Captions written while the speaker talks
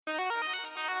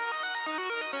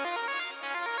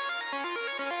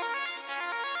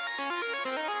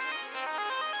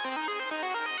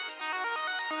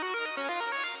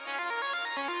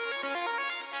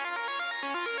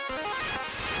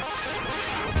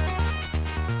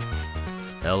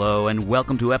Hello and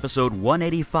welcome to episode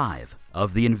 185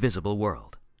 of The Invisible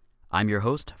World. I'm your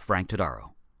host, Frank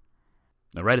Todaro.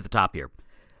 Now, right at the top here,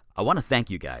 I want to thank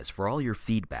you guys for all your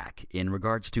feedback in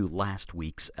regards to last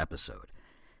week's episode.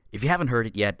 If you haven't heard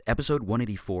it yet, episode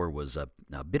 184 was a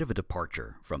bit of a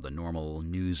departure from the normal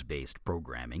news-based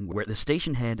programming, where the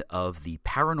station head of the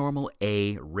Paranormal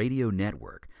A radio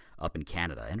network up in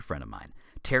Canada, and a friend of mine,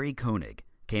 Terry Koenig,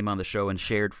 came on the show and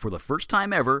shared for the first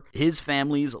time ever his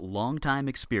family's longtime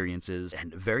experiences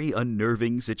and very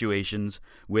unnerving situations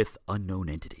with unknown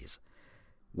entities.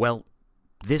 Well,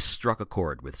 this struck a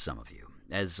chord with some of you,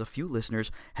 as a few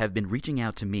listeners have been reaching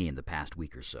out to me in the past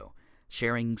week or so,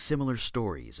 sharing similar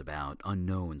stories about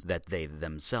unknowns that they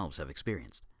themselves have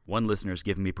experienced. One listener has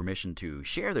given me permission to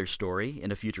share their story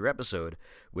in a future episode,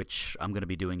 which I'm going to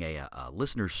be doing a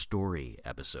listener story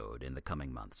episode in the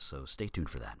coming months, so stay tuned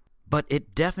for that. But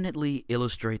it definitely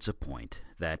illustrates a point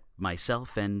that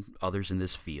myself and others in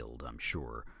this field, I'm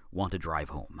sure, want to drive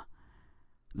home.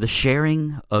 The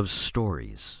sharing of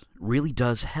stories really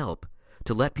does help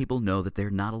to let people know that they're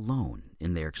not alone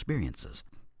in their experiences.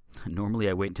 Normally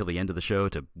I wait until the end of the show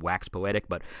to wax poetic,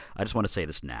 but I just want to say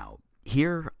this now.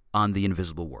 Here on The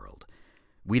Invisible World,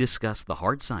 we discuss the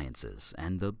hard sciences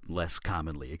and the less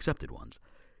commonly accepted ones.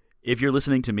 If you're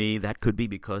listening to me, that could be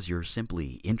because you're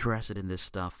simply interested in this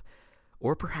stuff,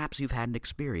 or perhaps you've had an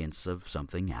experience of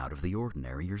something out of the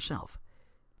ordinary yourself.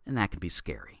 And that can be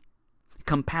scary.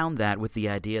 Compound that with the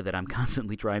idea that I'm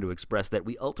constantly trying to express that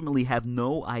we ultimately have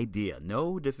no idea,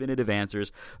 no definitive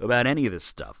answers about any of this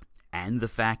stuff, and the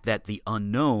fact that the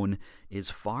unknown is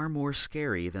far more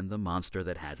scary than the monster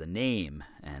that has a name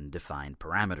and defined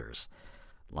parameters.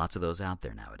 Lots of those out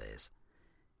there nowadays.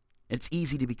 It's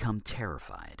easy to become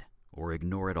terrified or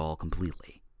ignore it all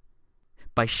completely.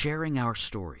 By sharing our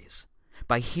stories,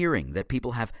 by hearing that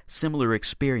people have similar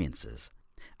experiences,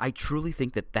 I truly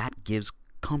think that that gives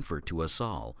comfort to us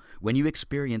all when you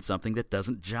experience something that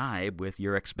doesn't jibe with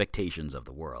your expectations of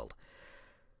the world.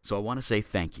 So I want to say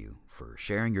thank you for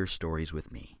sharing your stories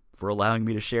with me, for allowing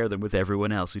me to share them with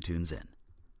everyone else who tunes in.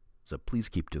 So please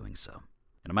keep doing so.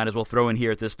 And I might as well throw in here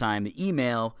at this time the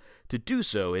email to do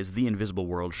so is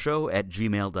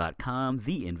theinvisibleworldshow@gmail.com,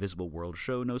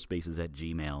 theinvisibleworldshow, no spaces,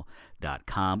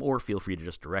 @gmail.com, or feel free to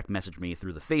just direct message me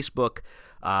through the Facebook.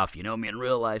 If you know me in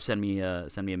real life, send me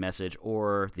a message,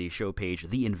 or the show page,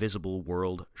 The Invisible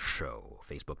World Show,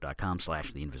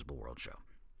 facebook.com/theinvisibleworldshow.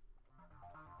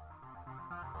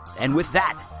 And with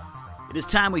that, it is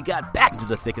time we got back into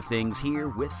the thick of things here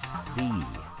with the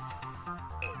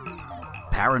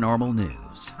paranormal news.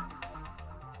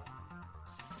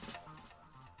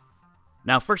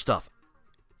 Now, first off,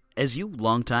 as you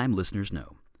longtime listeners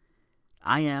know,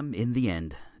 I am, in the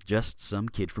end, just some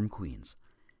kid from Queens.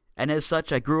 And as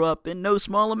such, I grew up in no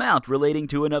small amount relating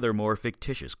to another more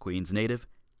fictitious Queens native,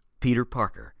 Peter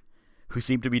Parker, who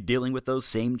seemed to be dealing with those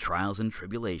same trials and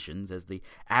tribulations as the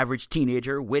average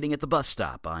teenager waiting at the bus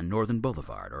stop on Northern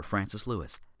Boulevard or Francis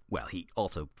Lewis. Well, he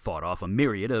also fought off a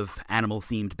myriad of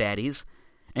animal-themed baddies,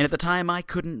 and at the time I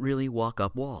couldn't really walk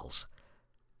up walls.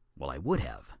 Well, I would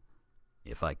have,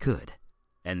 if I could.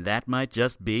 And that might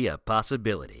just be a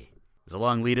possibility. It's a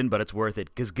long lead-in, but it's worth it,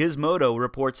 because Gizmodo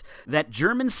reports that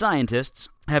German scientists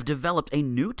have developed a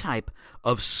new type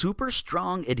of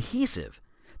super-strong adhesive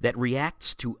that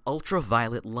reacts to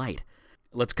ultraviolet light.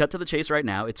 Let's cut to the chase right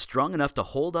now. It's strong enough to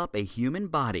hold up a human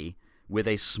body with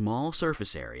a small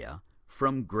surface area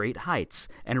from great heights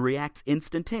and reacts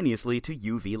instantaneously to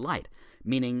UV light,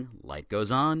 meaning light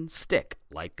goes on, stick.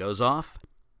 Light goes off,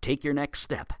 take your next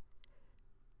step.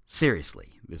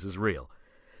 Seriously, this is real.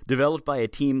 Developed by a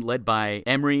team led by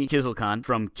Emre Kizilkan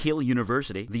from Kiel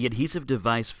University, the adhesive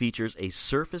device features a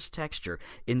surface texture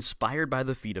inspired by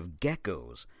the feet of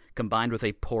geckos, combined with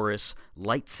a porous,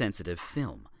 light-sensitive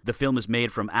film. The film is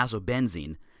made from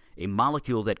azobenzene, a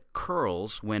molecule that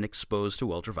curls when exposed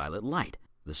to ultraviolet light.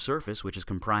 The surface, which is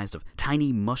comprised of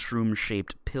tiny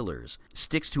mushroom-shaped pillars,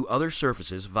 sticks to other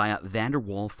surfaces via van der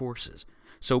Waal forces.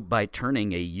 So by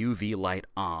turning a UV light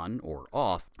on or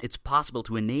off, it's possible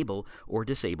to enable or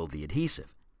disable the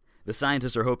adhesive. The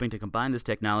scientists are hoping to combine this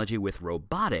technology with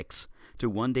robotics to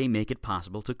one day make it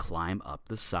possible to climb up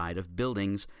the side of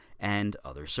buildings and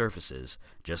other surfaces,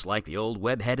 just like the old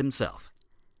webhead himself.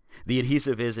 The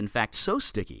adhesive is, in fact, so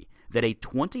sticky that a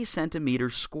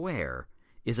 20-centimeter square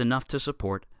is enough to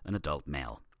support an adult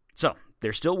male. So,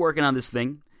 they're still working on this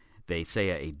thing. They say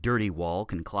a dirty wall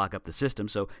can clog up the system,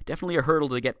 so definitely a hurdle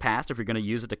to get past if you're going to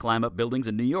use it to climb up buildings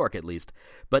in New York, at least.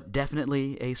 But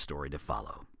definitely a story to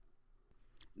follow.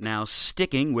 Now,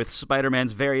 sticking with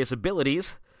Spider-Man's various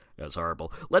abilities, that's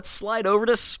horrible, let's slide over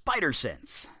to Spider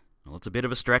Sense. Well, it's a bit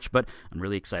of a stretch, but I'm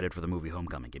really excited for the movie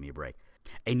Homecoming. Give me a break.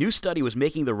 A new study was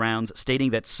making the rounds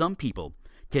stating that some people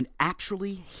can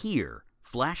actually hear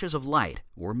flashes of light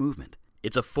or movement.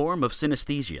 It's a form of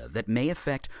synesthesia that may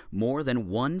affect more than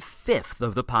 1/5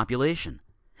 of the population.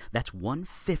 That's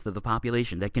 1/5 of the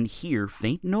population that can hear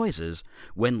faint noises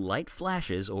when light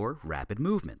flashes or rapid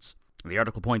movements. The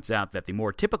article points out that the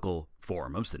more typical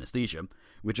form of synesthesia,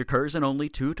 which occurs in only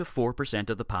 2 to 4%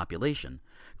 of the population,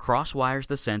 crosswires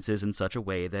the senses in such a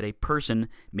way that a person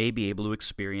may be able to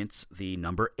experience the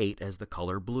number 8 as the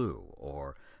color blue,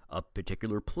 or a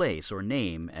particular place or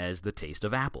name as the taste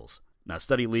of apples. Now,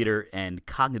 study leader and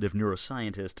cognitive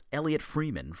neuroscientist Elliot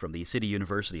Freeman from the City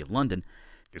University of London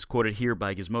is quoted here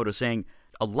by Gizmodo saying,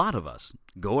 "A lot of us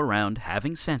go around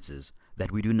having senses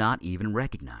that we do not even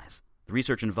recognize." The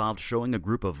research involved showing a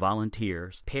group of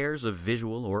volunteers pairs of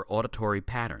visual or auditory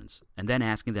patterns, and then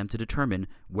asking them to determine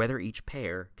whether each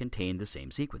pair contained the same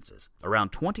sequences.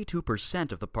 Around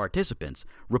 22% of the participants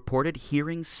reported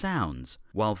hearing sounds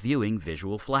while viewing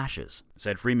visual flashes.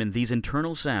 Said Freeman, these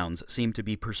internal sounds seem to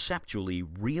be perceptually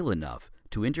real enough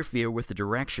to interfere with the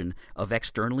direction of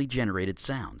externally generated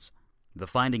sounds. The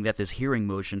finding that this hearing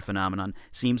motion phenomenon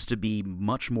seems to be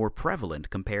much more prevalent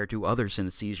compared to other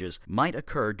synesthesias might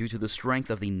occur due to the strength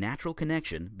of the natural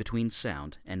connection between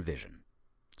sound and vision.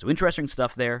 So interesting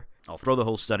stuff there. I'll throw the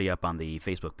whole study up on the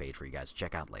Facebook page for you guys to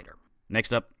check out later.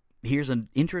 Next up, here's an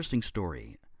interesting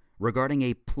story regarding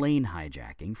a plane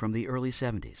hijacking from the early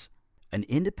 70s. An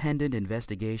independent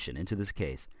investigation into this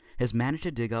case has managed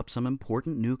to dig up some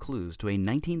important new clues to a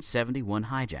 1971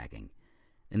 hijacking,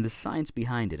 and the science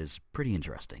behind it is pretty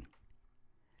interesting.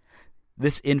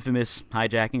 This infamous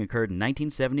hijacking occurred in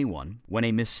 1971 when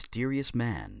a mysterious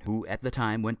man, who at the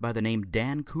time went by the name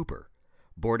Dan Cooper,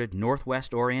 boarded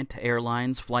Northwest Orient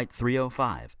Airlines Flight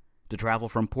 305 to travel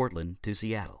from Portland to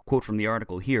Seattle. Quote from the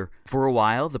article here, "For a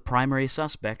while, the primary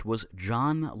suspect was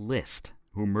John List,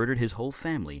 who murdered his whole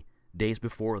family days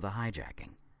before the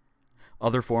hijacking.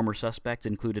 Other former suspects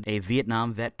included a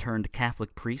Vietnam vet turned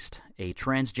Catholic priest, a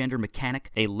transgender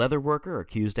mechanic, a leather worker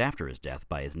accused after his death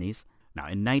by his niece. Now,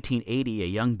 in 1980, a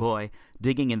young boy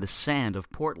digging in the sand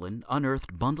of Portland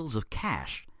unearthed bundles of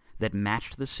cash that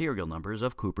matched the serial numbers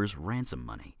of Cooper's ransom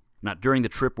money. Now, during the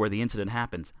trip where the incident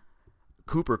happens,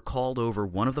 Cooper called over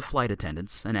one of the flight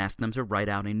attendants and asked them to write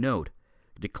out a note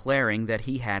declaring that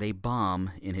he had a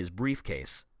bomb in his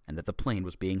briefcase and that the plane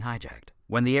was being hijacked.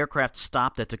 When the aircraft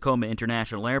stopped at Tacoma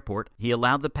International Airport, he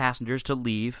allowed the passengers to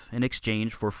leave in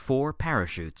exchange for 4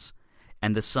 parachutes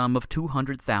and the sum of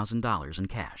 $200,000 in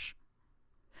cash.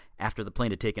 After the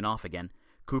plane had taken off again,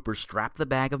 Cooper strapped the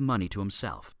bag of money to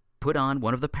himself, put on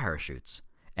one of the parachutes,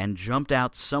 and jumped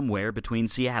out somewhere between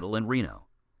Seattle and Reno.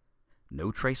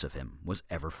 No trace of him was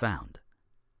ever found.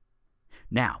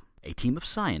 Now, a team of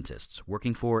scientists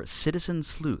working for Citizen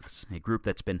Sleuths, a group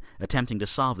that's been attempting to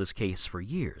solve this case for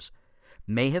years,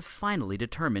 may have finally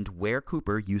determined where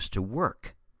Cooper used to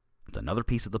work. It's another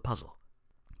piece of the puzzle.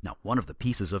 Now, one of the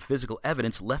pieces of physical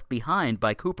evidence left behind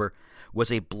by Cooper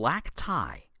was a black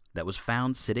tie that was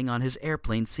found sitting on his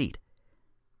airplane seat.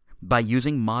 By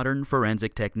using modern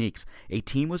forensic techniques, a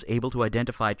team was able to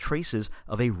identify traces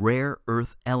of a rare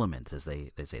earth element, as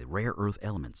they say, rare earth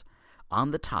elements, on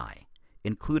the tie,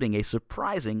 including a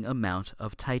surprising amount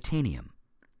of titanium.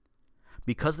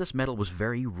 Because this metal was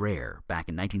very rare back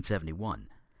in 1971,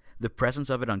 the presence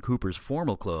of it on Cooper's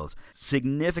formal clothes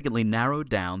significantly narrowed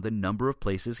down the number of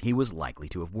places he was likely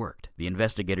to have worked. The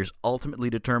investigators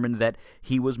ultimately determined that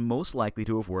he was most likely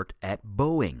to have worked at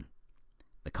Boeing,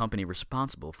 the company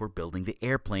responsible for building the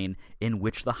airplane in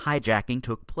which the hijacking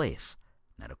took place.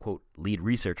 Now, to quote lead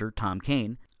researcher Tom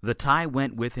Kane, the tie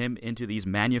went with him into these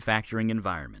manufacturing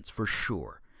environments, for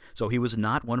sure. So he was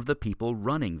not one of the people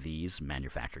running these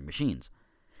manufacturing machines.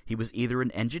 He was either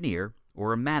an engineer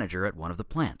or a manager at one of the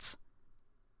plants.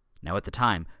 Now, at the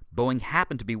time, Boeing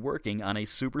happened to be working on a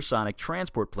supersonic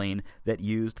transport plane that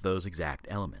used those exact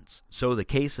elements. So the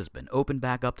case has been opened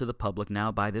back up to the public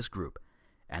now by this group,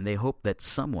 and they hope that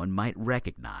someone might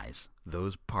recognize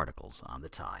those particles on the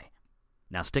tie.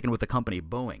 Now, sticking with the company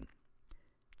Boeing,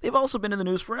 they've also been in the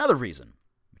news for another reason,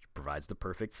 which provides the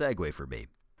perfect segue for me.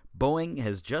 Boeing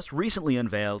has just recently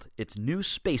unveiled its new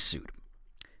spacesuit.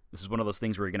 This is one of those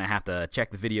things where you're going to have to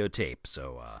check the videotape,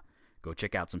 so go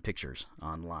check out some pictures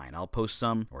online. I'll post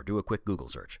some or do a quick Google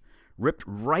search. Ripped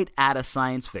right out of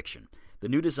science fiction. The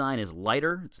new design is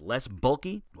lighter, it's less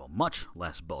bulky, well, much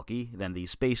less bulky than the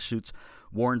spacesuits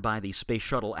worn by the Space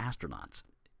Shuttle astronauts.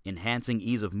 Enhancing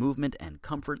ease of movement and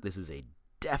comfort, this is a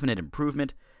definite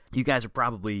improvement. You guys are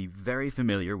probably very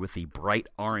familiar with the bright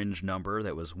orange number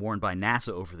that was worn by NASA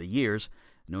over the years,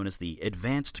 known as the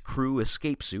Advanced Crew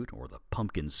Escape Suit, or the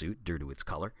Pumpkin Suit due to its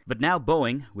color. But now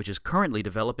Boeing, which is currently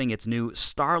developing its new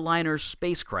Starliner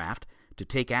spacecraft to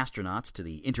take astronauts to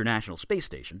the International Space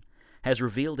Station, has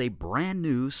revealed a brand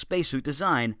new spacesuit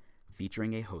design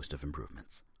featuring a host of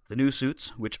improvements. The new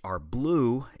suits, which are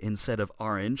blue instead of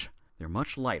orange, they're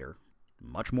much lighter,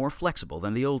 much more flexible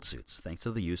than the old suits, thanks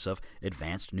to the use of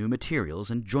advanced new materials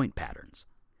and joint patterns.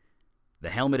 The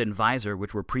helmet and visor,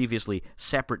 which were previously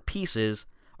separate pieces,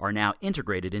 are now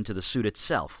integrated into the suit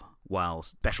itself, while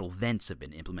special vents have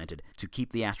been implemented to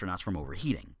keep the astronauts from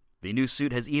overheating. The new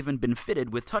suit has even been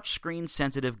fitted with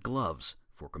touchscreen-sensitive gloves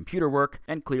for computer work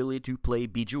and clearly to play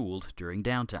Bejeweled during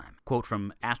downtime. Quote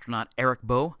from astronaut Eric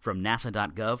Boe from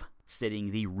NASA.gov, stating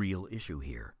the real issue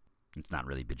here. It's not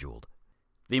really Bejeweled.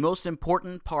 The most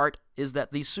important part is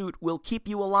that the suit will keep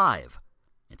you alive.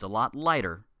 It's a lot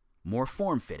lighter, more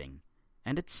form-fitting,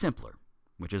 and it's simpler,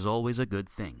 which is always a good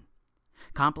thing.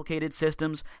 Complicated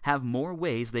systems have more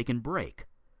ways they can break,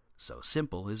 so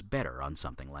simple is better on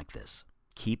something like this.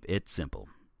 Keep it simple.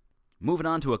 Moving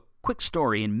on to a quick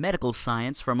story in medical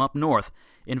science from up north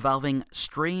involving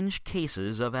strange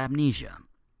cases of amnesia.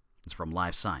 It's from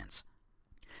Live Science.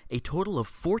 A total of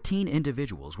 14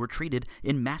 individuals were treated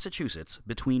in Massachusetts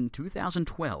between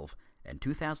 2012 and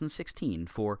 2016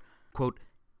 for, quote,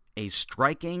 a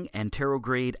striking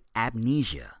anterograde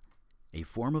amnesia, a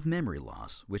form of memory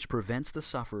loss which prevents the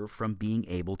sufferer from being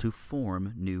able to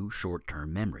form new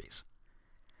short-term memories.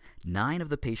 9 of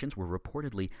the patients were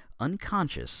reportedly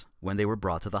unconscious when they were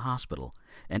brought to the hospital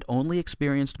and only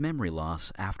experienced memory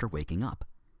loss after waking up.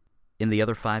 In the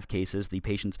other 5 cases, the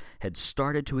patients had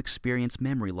started to experience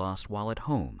memory loss while at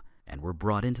home and were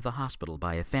brought into the hospital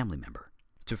by a family member.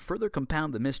 To further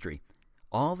compound the mystery,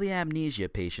 all the amnesia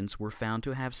patients were found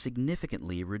to have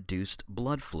significantly reduced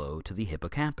blood flow to the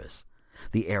hippocampus,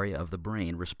 the area of the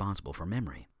brain responsible for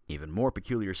memory. Even more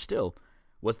peculiar still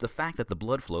was the fact that the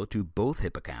blood flow to both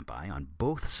hippocampi on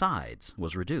both sides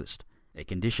was reduced, a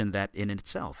condition that in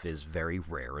itself is very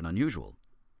rare and unusual.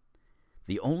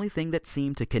 The only thing that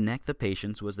seemed to connect the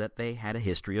patients was that they had a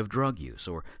history of drug use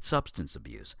or substance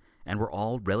abuse and were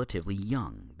all relatively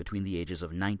young, between the ages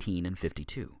of 19 and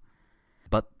 52.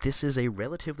 But this is a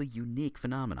relatively unique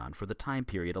phenomenon for the time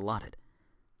period allotted.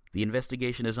 The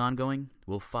investigation is ongoing.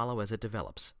 We'll follow as it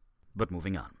develops. But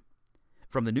moving on.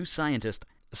 From the New Scientist,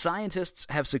 scientists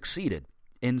have succeeded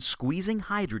in squeezing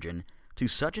hydrogen to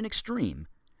such an extreme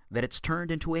that it's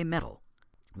turned into a metal.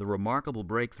 The remarkable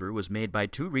breakthrough was made by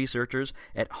 2 researchers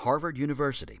at Harvard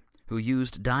University who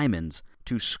used diamonds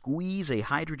to squeeze a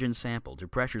hydrogen sample to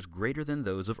pressures greater than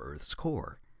those of Earth's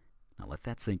core. Now let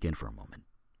that sink in for a moment.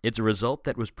 It's a result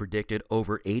that was predicted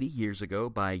over 80 years ago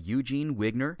by Eugene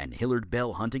Wigner and Hillard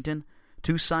Bell Huntington,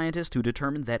 2 scientists who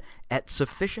determined that at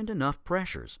sufficient enough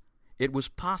pressures, it was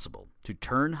possible to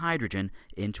turn hydrogen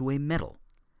into a metal,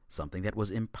 something that was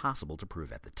impossible to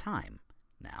prove at the time.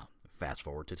 Now, fast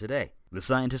forward to today. The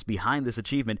scientists behind this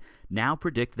achievement now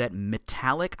predict that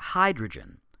metallic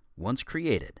hydrogen, once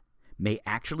created, may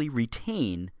actually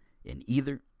remain in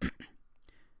either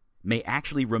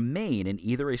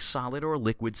a solid or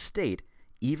liquid state,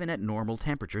 even at normal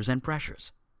temperatures and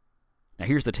pressures. Now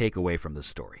here's the takeaway from this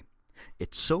story.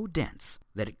 It's so dense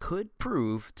that it could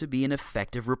prove to be an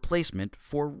effective replacement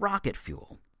for rocket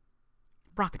fuel.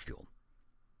 Rocket fuel.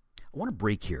 I want to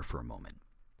break here for a moment.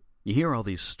 You hear all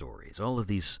these stories, all of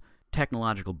these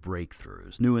technological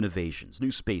breakthroughs, new innovations,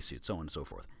 new spacesuits, so on and so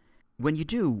forth. When you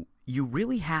do, you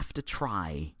really have to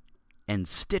try and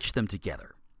stitch them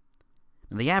together.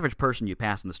 And the average person you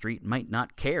pass in the street might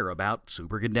not care about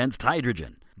supercondensed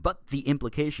hydrogen, but the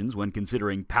implications when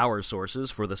considering power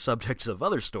sources for the subjects of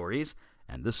other stories,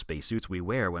 and the spacesuits we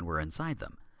wear when we're inside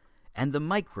them, and the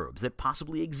microbes that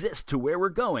possibly exist to where we're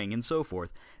going and so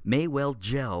forth, may well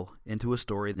gel into a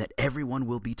story that everyone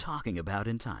will be talking about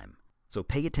in time. So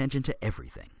pay attention to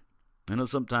everything. I know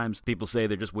sometimes people say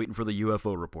they're just waiting for the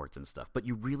UFO reports and stuff, but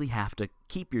you really have to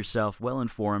keep yourself well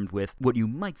informed with what you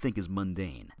might think is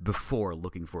mundane before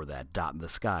looking for that dot in the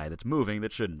sky that's moving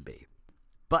that shouldn't be.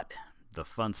 But the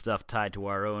fun stuff tied to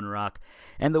our own rock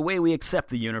and the way we accept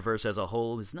the universe as a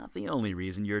whole is not the only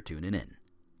reason you're tuning in.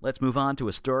 Let's move on to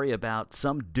a story about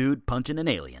some dude punching an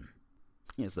alien.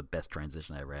 It's the best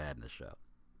transition I ever had in the show.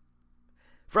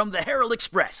 From the Herald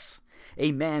Express,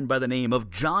 a man by the name of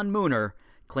John Mooner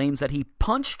claims that he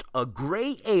punched a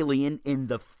gray alien in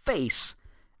the face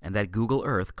and that Google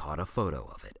Earth caught a photo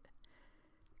of it.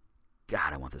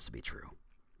 God, I want this to be true.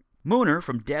 Mooner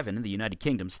from Devon in the United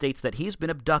Kingdom states that he's been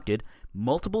abducted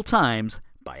multiple times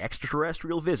by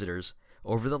extraterrestrial visitors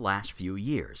over the last few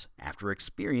years after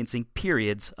experiencing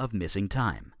periods of missing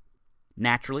time.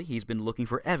 Naturally, he's been looking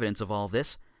for evidence of all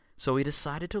this, so he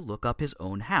decided to look up his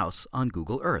own house on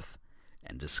Google Earth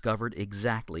and discovered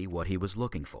exactly what he was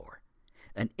looking for: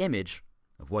 an image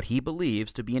of what he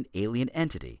believes to be an alien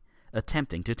entity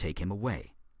attempting to take him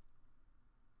away.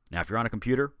 Now, if you're on a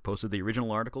computer, posted the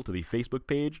original article to the Facebook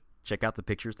page. Check out the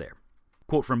pictures there.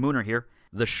 Quote from Mooner here: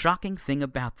 "The shocking thing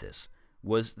about this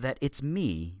was that it's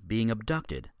me being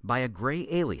abducted by a gray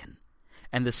alien,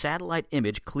 and the satellite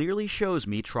image clearly shows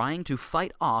me trying to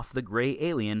fight off the gray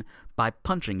alien by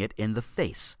punching it in the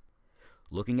face.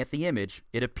 Looking at the image,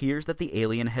 it appears that the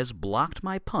alien has blocked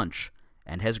my punch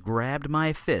and has grabbed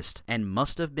my fist and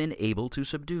must have been able to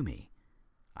subdue me.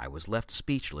 I was left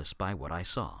speechless by what I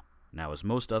saw." Now, as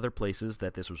most other places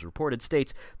that this was reported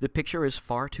states, the picture is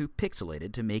far too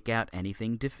pixelated to make out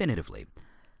anything definitively.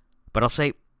 But I'll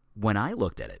say, when I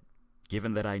looked at it,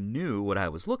 given that I knew what I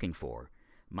was looking for,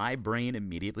 my brain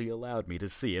immediately allowed me to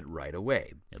see it right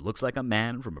away. It looks like a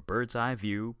man from a bird's eye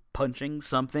view punching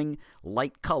something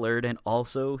light-colored and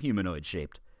also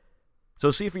humanoid-shaped.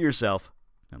 So see for yourself,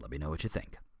 and let me know what you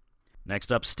think.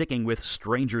 Next up, sticking with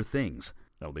Stranger Things.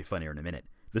 That'll be funnier in a minute.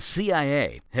 The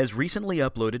CIA has recently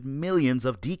uploaded millions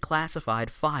of declassified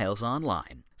files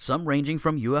online, some ranging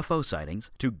from UFO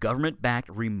sightings to government-backed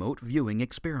remote viewing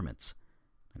experiments.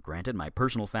 Now, granted, my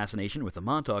personal fascination with the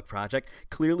Montauk Project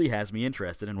clearly has me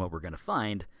interested in what we're going to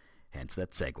find, hence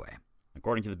that segue.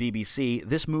 According to the BBC,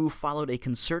 this move followed a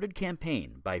concerted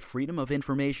campaign by Freedom of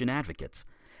Information advocates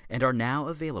and are now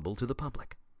available to the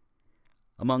public.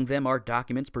 Among them are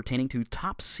documents pertaining to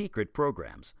top-secret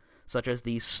programs, such as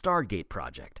the Stargate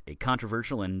Project, a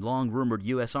controversial and long-rumored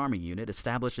U.S. Army unit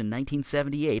established in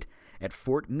 1978 at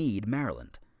Fort Meade,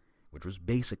 Maryland, which was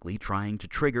basically trying to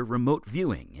trigger remote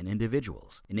viewing in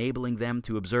individuals, enabling them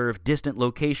to observe distant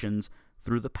locations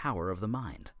through the power of the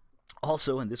mind.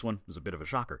 Also, and this one was a bit of a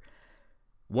shocker,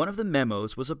 one of the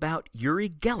memos was about Uri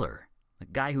Geller, the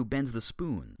guy who bends the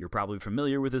spoon. You're probably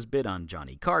familiar with his bit on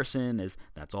Johnny Carson, as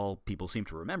that's all people seem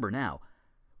to remember now.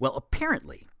 Well,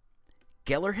 apparently,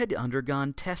 Geller had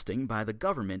undergone testing by the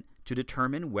government to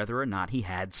determine whether or not he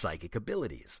had psychic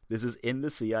abilities. This is in the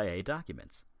CIA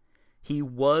documents. He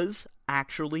was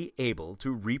actually able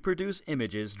to reproduce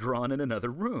images drawn in another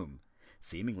room.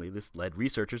 Seemingly, this led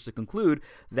researchers to conclude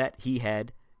that he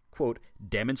had, quote,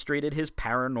 demonstrated his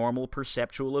paranormal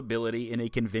perceptual ability in a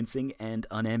convincing and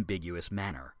unambiguous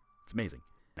manner. It's amazing.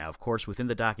 Now, of course, within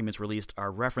the documents released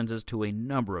are references to a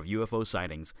number of UFO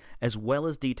sightings, as well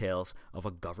as details of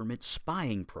a government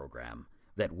spying program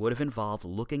that would have involved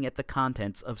looking at the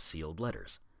contents of sealed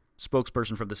letters.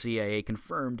 Spokesperson from the CIA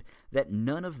confirmed that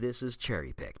none of this is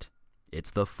cherry-picked. It's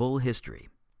the full history.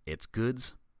 It's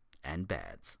goods and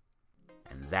bads.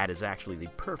 And that is actually the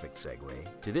perfect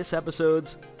segue to this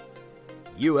episode's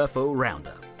UFO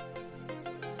Roundup.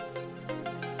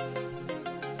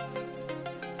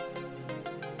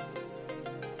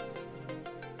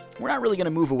 We're not really going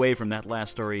to move away from that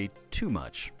last story too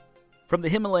much. From the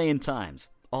Himalayan Times,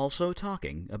 also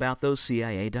talking about those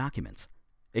CIA documents,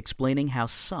 explaining how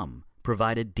some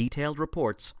provided detailed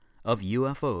reports of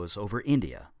UFOs over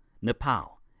India,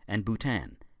 Nepal, and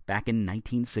Bhutan back in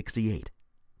 1968.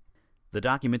 The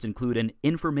documents include an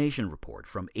information report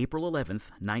from April 11,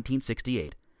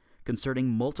 1968, concerning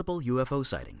multiple UFO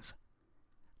sightings.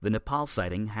 The Nepal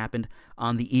sighting happened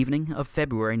on the evening of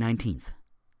February 19th.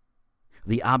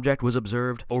 The object was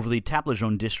observed over the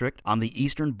Taplejung district on the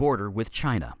eastern border with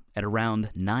China at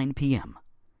around 9 p.m.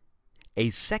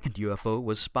 A second UFO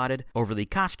was spotted over the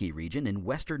Kashki region in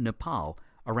western Nepal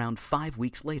around 5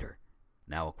 weeks later.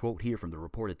 Now a quote here from the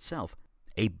report itself: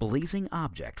 "A blazing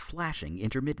object flashing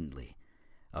intermittently,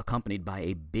 accompanied by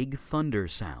a big thunder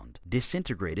sound,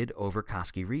 disintegrated over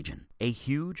Kashki region. A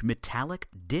huge metallic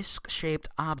disc-shaped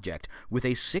object with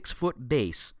a 6-foot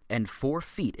base and 4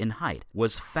 feet in height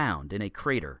was found in a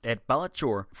crater at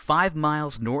Balachor, 5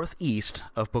 miles northeast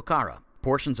of Pokhara.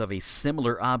 Portions of a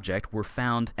similar object were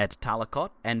found at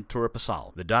Talakot and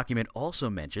Turapasal." The document also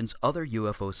mentions other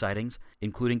UFO sightings,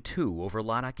 including 2 over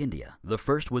Ladakh, India. The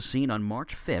first was seen on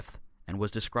March 5th and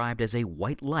was described as a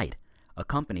white light,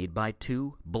 accompanied by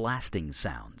 2 blasting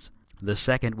sounds. The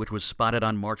second, which was spotted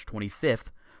on March 25th,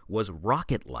 was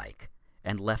rocket-like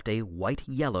and left a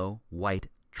white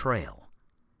trail.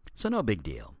 So no big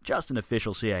deal. Just an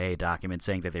official CIA document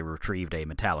saying that they retrieved a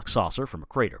metallic saucer from a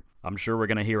crater. I'm sure we're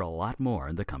going to hear a lot more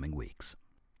in the coming weeks.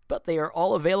 But they are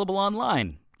all available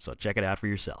online, so check it out for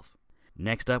yourself.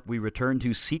 Next up, we return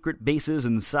to secret bases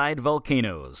inside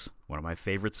volcanoes, one of my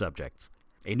favorite subjects.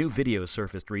 A new video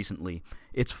surfaced recently.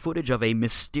 It's footage of a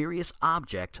mysterious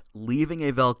object leaving a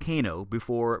volcano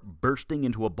before bursting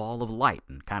into a ball of light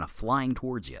and kind of flying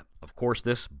towards you. Of course,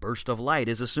 this burst of light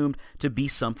is assumed to be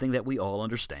something that we all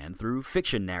understand through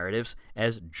fiction narratives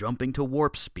as jumping to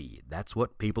warp speed. That's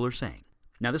what people are saying.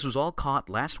 Now, this was all caught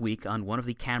last week on one of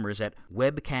the cameras at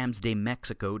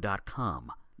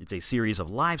webcamsdemexico.com. It's a series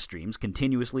of live streams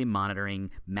continuously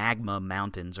monitoring magma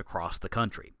mountains across the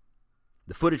country.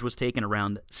 The footage was taken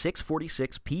around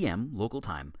 6:46 p.m. local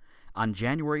time on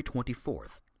January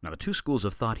 24th. Now, the two schools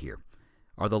of thought here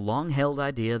are the long-held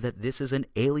idea that this is an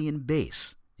alien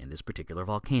base in this particular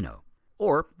volcano.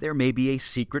 Or there may be a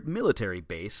secret military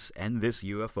base, and this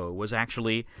UFO was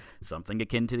actually something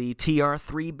akin to the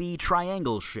TR-3B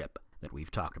triangle ship that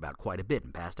we've talked about quite a bit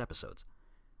in past episodes,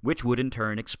 which would in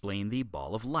turn explain the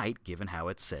ball of light given how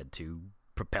it's said to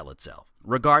propel itself.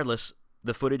 Regardless,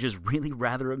 the footage is really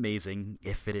rather amazing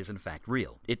if it is in fact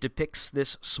real. It depicts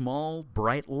this small,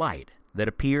 bright light that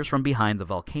appears from behind the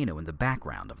volcano in the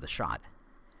background of the shot,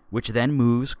 which then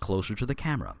moves closer to the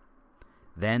camera.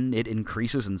 Then it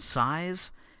increases in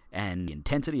size and the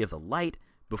intensity of the light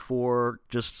before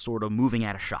just sort of moving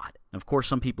out of shot. Of course,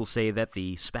 some people say that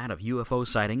the spat of UFO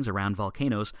sightings around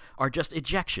volcanoes are just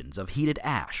ejections of heated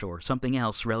ash or something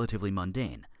else relatively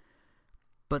mundane.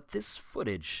 But this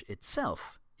footage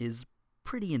itself is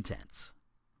pretty intense.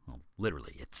 Well,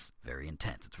 literally, it's very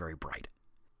intense. It's very bright.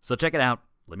 So check it out.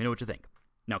 Let me know what you think.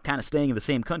 Now, kind of staying in the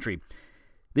same country,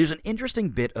 there's an interesting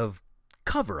bit of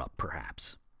cover-up,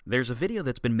 perhaps. There's a video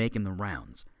that's been making the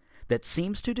rounds that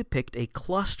seems to depict a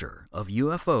cluster of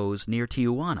UFOs near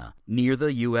Tijuana, near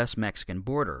the U.S.-Mexican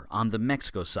border, on the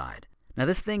Mexico side. Now,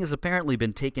 this thing has apparently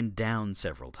been taken down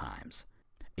several times.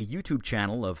 A YouTube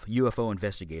channel of UFO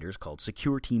investigators called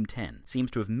Secure Team 10 seems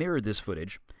to have mirrored this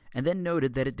footage and then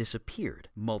noted that it disappeared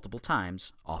multiple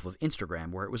times off of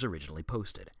Instagram where it was originally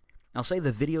posted. I'll say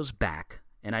the video's back,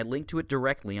 and I link to it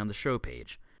directly on the show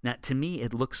page. Now, to me,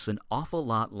 it looks an awful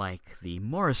lot like the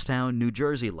Morristown, New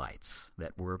Jersey lights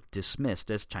that were dismissed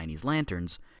as Chinese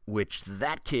lanterns, which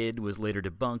that kid was later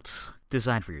debunked.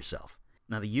 Decide for yourself.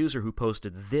 Now, the user who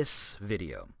posted this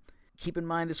video, keep in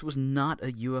mind this was not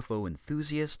a UFO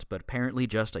enthusiast, but apparently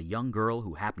just a young girl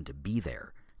who happened to be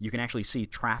there. You can actually see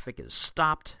traffic is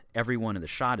stopped, everyone in the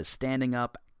shot is standing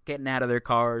up, getting out of their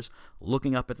cars,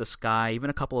 looking up at the sky,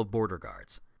 even a couple of border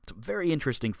guards. It's very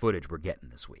interesting footage we're getting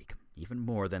this week, even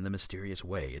more than the mysterious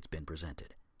way it's been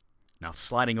presented. Now,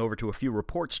 sliding over to a few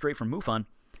reports straight from MUFON,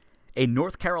 a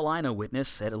North Carolina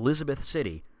witness at Elizabeth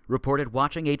City reported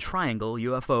watching a triangle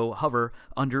UFO hover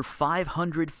under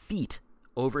 500 feet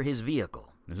over his vehicle.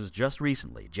 This is just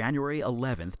recently, January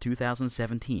 11th,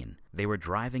 2017. They were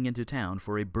driving into town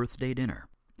for a birthday dinner.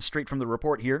 Straight from the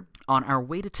report here, on our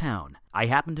way to town, I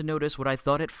happened to notice what I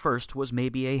thought at first was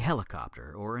maybe a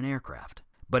helicopter or an aircraft,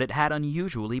 but it had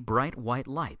unusually bright white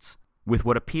lights, with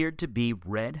what appeared to be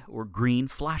red or green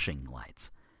flashing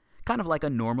lights, kind of like a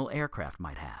normal aircraft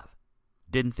might have.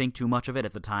 Didn't think too much of it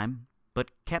at the time,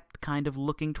 but kept kind of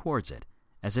looking towards it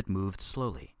as it moved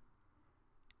slowly.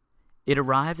 It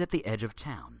arrived at the edge of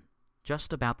town,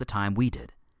 just about the time we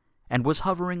did, and was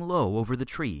hovering low over the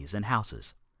trees and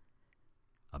houses.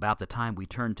 About the time we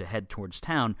turned to head towards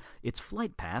town, its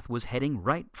flight path was heading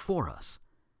right for us.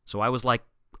 So I was like,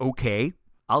 okay,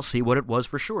 I'll see what it was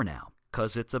for sure now,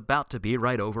 'cause it's about to be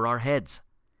right over our heads.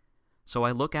 So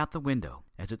I look out the window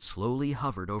as it slowly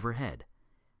hovered overhead,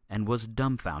 and was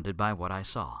dumbfounded by what I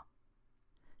saw.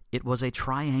 It was a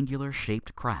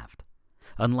triangular-shaped craft,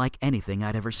 unlike anything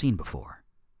I'd ever seen before.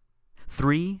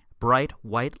 3 bright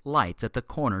white lights at the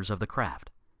corners of the craft,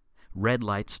 red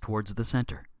lights towards the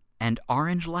center, and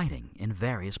orange lighting in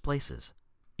various places.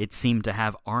 It seemed to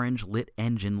have orange-lit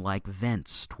engine-like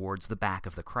vents towards the back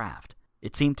of the craft.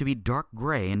 It seemed to be dark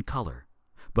gray in color,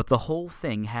 but the whole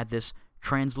thing had this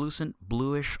translucent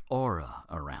bluish aura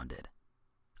around it.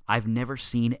 I've never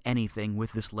seen anything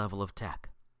with this level of tech.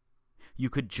 You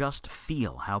could just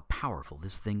feel how powerful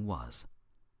this thing was.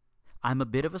 I'm a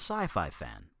bit of a sci-fi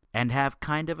fan, and have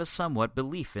kind of a somewhat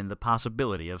belief in the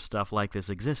possibility of stuff like this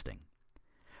existing.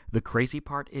 The crazy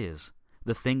part is,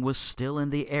 the thing was still in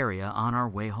the area on our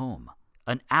way home,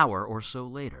 an hour or so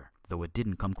later, though it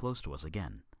didn't come close to us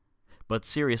again. But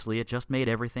seriously, it just made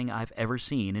everything I've ever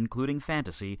seen, including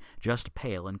fantasy, just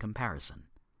pale in comparison.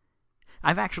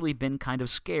 I've actually been kind of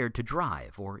scared to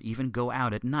drive, or even go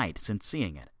out at night since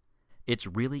seeing it. It's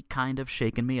really kind of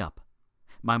shaken me up.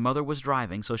 My mother was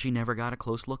driving, so she never got a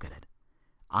close look at it.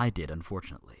 I did,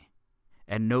 unfortunately.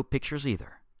 And no pictures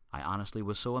either. I honestly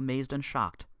was so amazed and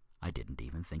shocked, I didn't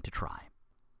even think to try.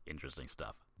 Interesting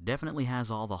stuff. Definitely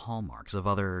has all the hallmarks of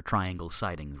other triangle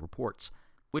sightings reports,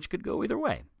 which could go either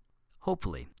way.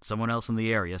 Hopefully, someone else in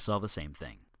the area saw the same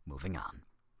thing. Moving on.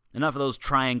 Enough of those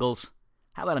triangles.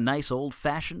 How about a nice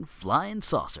old-fashioned flying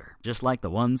saucer? Just like the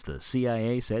ones the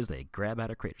CIA says they grab out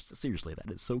of craters. Seriously,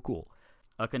 that is so cool.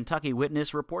 A Kentucky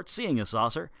witness reports seeing a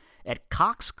saucer at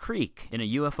Cox Creek in a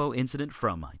UFO incident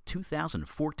from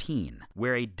 2014,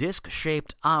 where a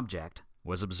disc-shaped object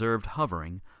was observed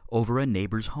hovering over a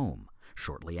neighbor's home.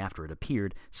 Shortly after it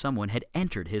appeared, someone had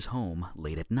entered his home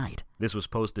late at night. This was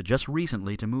posted just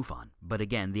recently to MUFON, but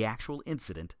again, the actual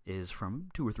incident is from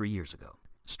 2 or 3 years ago.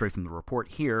 Straight from the report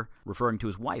here, referring to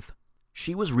his wife,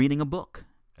 she was reading a book,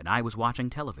 and I was watching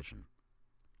television.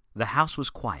 The house was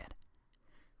quiet.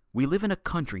 We live in a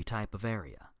country type of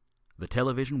area. The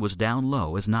television was down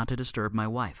low as not to disturb my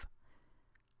wife.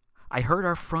 I heard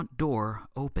our front door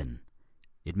open.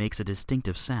 It makes a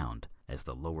distinctive sound as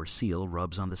the lower seal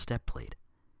rubs on the step plate.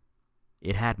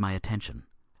 It had my attention,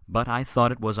 but I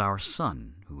thought it was our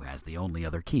son, who has the only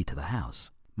other key to the house.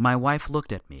 My wife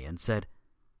looked at me and said,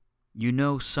 "You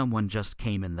know someone just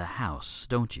came in the house,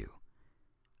 don't you?"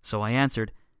 So I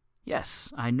answered,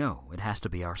 "Yes, I know. It has to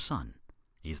be our son.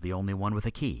 He's the only one with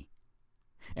a key."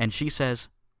 And she says,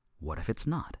 "What if it's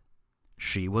not?"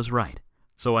 She was right.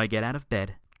 So I get out of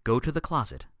bed, go to the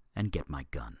closet, and get my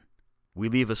gun. We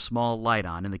leave a small light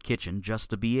on in the kitchen just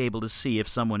to be able to see if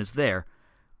someone is there,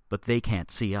 but they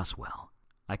can't see us well.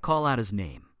 I call out his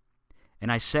name, and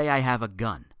I say I have a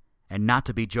gun, and not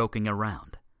to be joking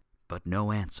around, but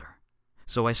no answer.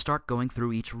 So I start going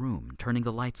through each room, turning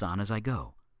the lights on as I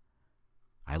go.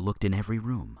 I looked in every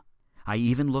room. I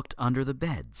even looked under the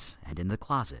beds and in the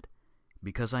closet,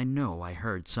 because I know I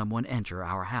heard someone enter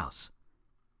our house.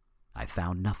 I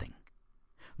found nothing.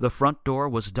 The front door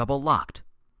was double locked,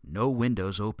 no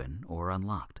windows open or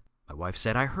unlocked. My wife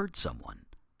said, "I heard someone.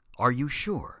 Are you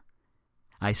sure?"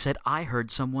 I said, "I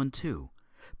heard someone too,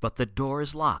 but the door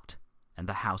is locked and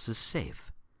the house is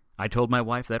safe." I told my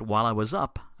wife that while I was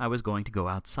up, I was going to go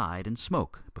outside and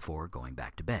smoke before going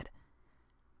back to bed.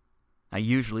 I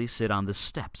usually sit on the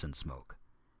steps and smoke,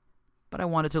 but I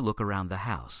wanted to look around the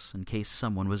house in case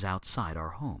someone was outside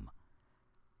our home.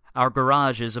 Our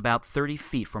garage is about 30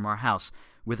 feet from our house,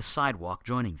 with a sidewalk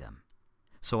joining them,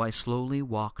 so I slowly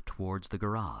walked towards the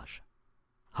garage.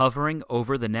 Hovering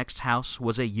over the next house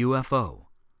was a UFO.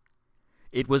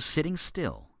 It was sitting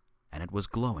still, and it was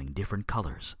glowing different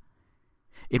colors.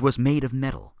 It was made of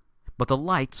metal, but the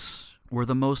lights were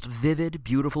the most vivid,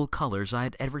 beautiful colors I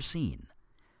had ever seen.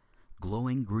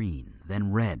 Glowing green,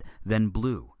 then red, then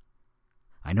blue.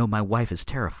 I know my wife is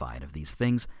terrified of these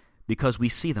things because we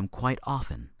see them quite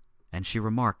often, and she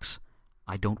remarks,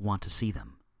 "I don't want to see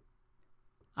them."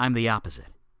 I'm the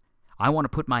opposite. I want to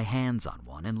put my hands on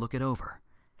one and look it over.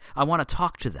 I want to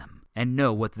talk to them and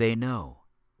know what they know.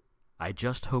 I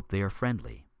just hope they are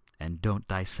friendly and don't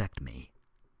dissect me.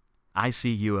 I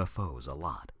see UFOs a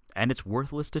lot, and it's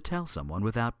worthless to tell someone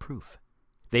without proof.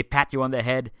 They pat you on the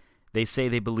head, they say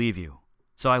they believe you.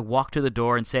 So I walked to the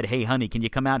door and said, "Hey, honey, can you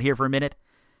come out here for a minute?"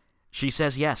 She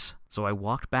says yes, so I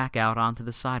walked back out onto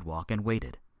the sidewalk and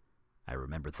waited. I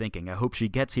remember thinking, I hope she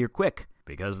gets here quick,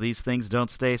 because these things don't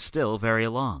stay still very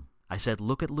long. I said,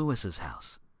 "Look at Lewis's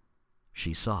house."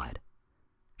 She saw it.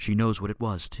 She knows what it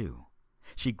was, too.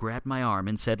 She grabbed my arm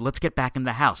and said, "Let's get back in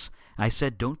the house." I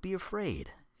said, "Don't be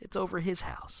afraid. It's over his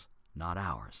house, not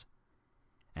ours.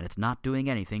 And it's not doing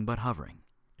anything but hovering."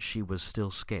 She was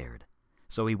still scared,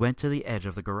 so we went to the edge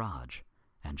of the garage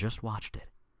and just watched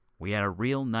it. We had a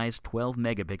real nice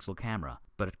 12-megapixel camera,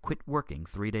 but it quit working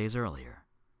 3 days earlier.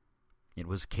 It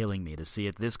was killing me to see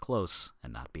it this close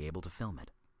and not be able to film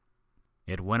it.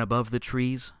 It went above the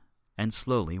trees and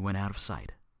slowly went out of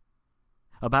sight.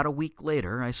 About a week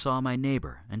later, I saw my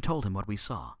neighbor and told him what we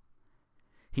saw.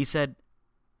 He said,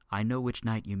 "I know which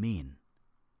night you mean.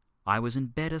 I was in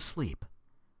bed asleep,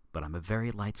 but I'm a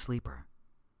very light sleeper.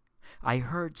 I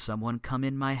heard someone come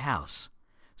in my house,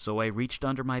 so I reached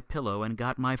under my pillow and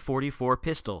got my .44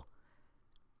 pistol.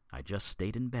 I just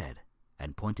stayed in bed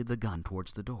and pointed the gun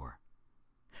towards the door.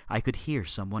 I could hear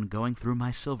someone going through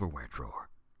my silverware drawer,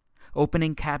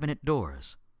 opening cabinet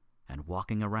doors, and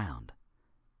walking around.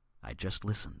 I just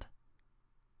listened.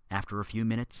 After a few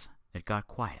minutes, it got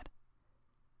quiet.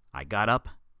 I got up,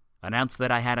 announced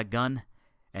that I had a gun,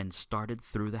 and started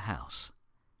through the house.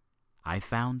 I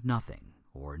found nothing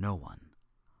or no one.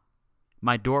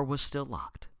 My door was still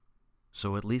locked,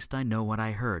 so at least I know what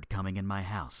I heard coming in my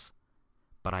house,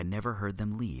 but I never heard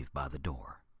them leave by the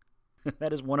door.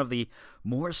 That is one of the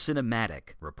more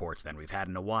cinematic reports than we've had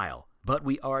in a while, but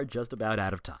we are just about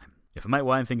out of time. If I might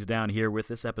wind things down here with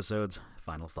this episode's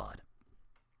final thought.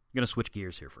 I'm going to switch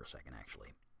gears here for a second,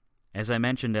 actually. As I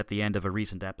mentioned at the end of a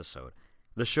recent episode,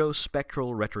 The show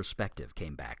Spectral Retrospective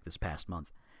came back this past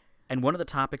month, and one of the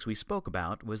topics we spoke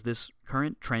about was this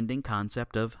current trending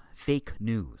concept of fake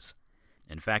news.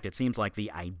 In fact, it seems like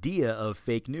the idea of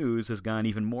fake news has gone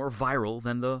even more viral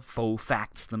than the faux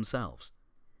facts themselves.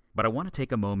 But I want to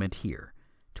take a moment here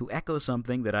to echo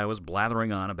something that I was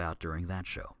blathering on about during that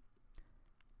show.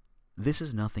 This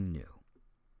is nothing new.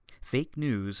 Fake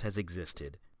news has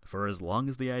existed for as long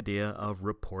as the idea of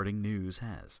reporting news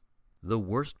has. The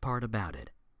worst part about it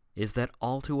is that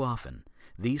all too often,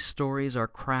 these stories are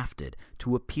crafted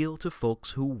to appeal to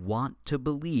folks who want to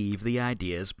believe the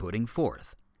ideas putting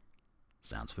forth.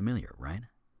 Sounds familiar, right?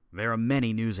 There are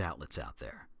many news outlets out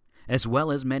there, as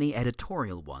well as many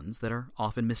editorial ones that are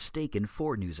often mistaken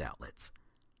for news outlets.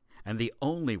 And the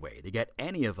only way to get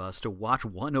any of us to watch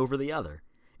one over the other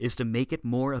is to make it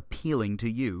more appealing to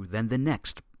you than the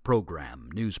next program,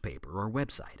 newspaper, or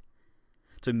website.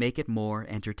 To make it more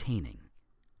entertaining,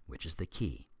 which is the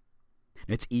key.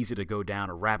 It's easy to go down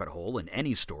a rabbit hole in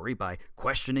any story by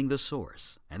questioning the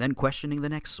source, and then questioning the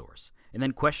next source, and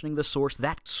then questioning the source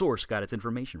that source got its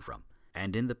information from.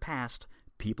 And in the past,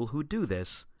 people who do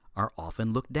this are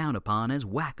often looked down upon as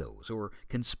wackos or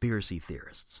conspiracy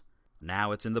theorists.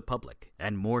 Now it's in the public,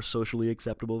 and more socially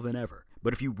acceptable than ever.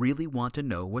 But if you really want to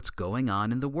know what's going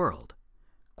on in the world,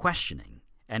 questioning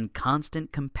and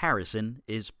constant comparison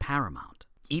is paramount.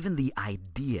 Even the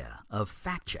idea of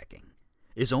fact-checking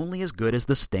is only as good as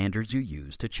the standards you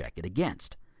use to check it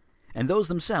against. And those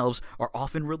themselves are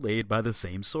often relayed by the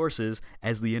same sources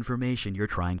as the information you're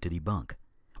trying to debunk,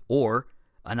 or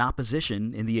an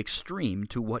opposition in the extreme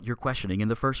to what you're questioning in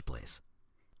the first place.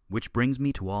 Which brings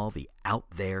me to all the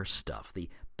out-there stuff, the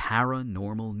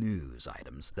paranormal news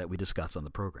items that we discuss on the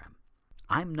program.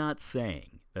 I'm not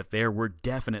saying that there were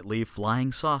definitely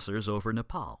flying saucers over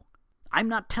Nepal. I'm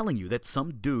not telling you that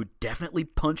some dude definitely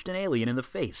punched an alien in the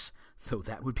face, though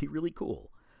that would be really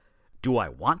cool. Do I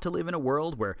want to live in a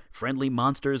world where friendly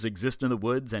monsters exist in the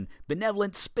woods and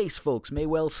benevolent space folks may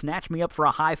well snatch me up for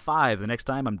a high five the next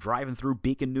time I'm driving through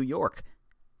Beacon, New York?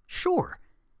 Sure.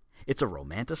 It's a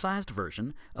romanticized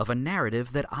version of a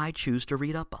narrative that I choose to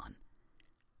read up on.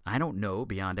 I don't know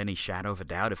beyond any shadow of a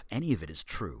doubt if any of it is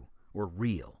true or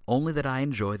real, only that I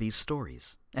enjoy these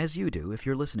stories, as you do if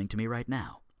you're listening to me right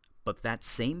now. But that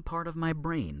same part of my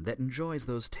brain that enjoys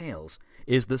those tales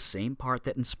is the same part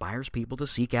that inspires people to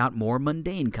seek out more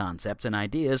mundane concepts and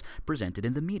ideas presented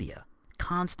in the media,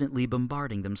 constantly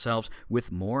bombarding themselves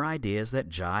with more ideas that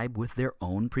jibe with their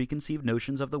own preconceived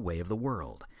notions of the way of the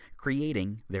world,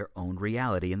 creating their own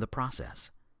reality in the process.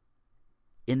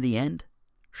 In the end,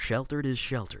 sheltered is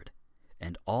sheltered,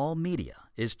 and all media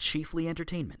is chiefly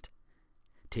entertainment.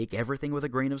 Take everything with a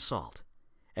grain of salt.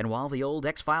 And while the old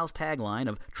X-Files tagline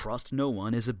of trust no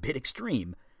one is a bit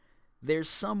extreme, there's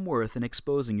some worth in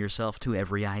exposing yourself to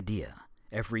every idea,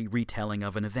 every retelling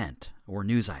of an event or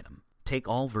news item. Take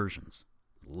all versions,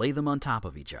 lay them on top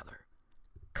of each other,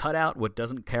 cut out what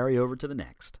doesn't carry over to the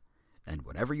next, and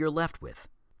whatever you're left with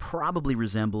probably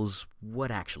resembles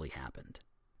what actually happened.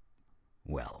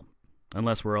 Well,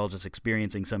 unless we're all just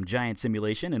experiencing some giant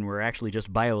simulation and we're actually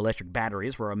just bioelectric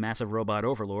batteries for our massive robot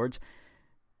overlords,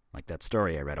 like that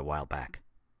story I read a while back.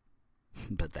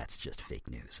 But that's just fake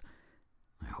news.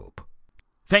 I hope.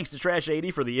 Thanks to Trash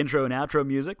 80 for the intro and outro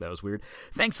music. That was weird.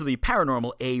 Thanks to the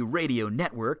Paranormal A Radio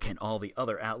Network and all the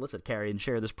other outlets that carry and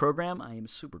share this program. I am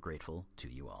super grateful to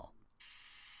you all.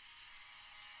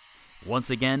 Once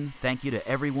again, thank you to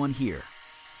everyone here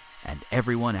and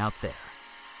everyone out there.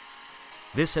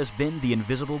 This has been The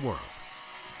Invisible World.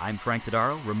 I'm Frank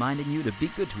Todaro, reminding you to be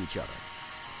good to each other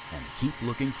and keep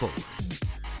looking forward.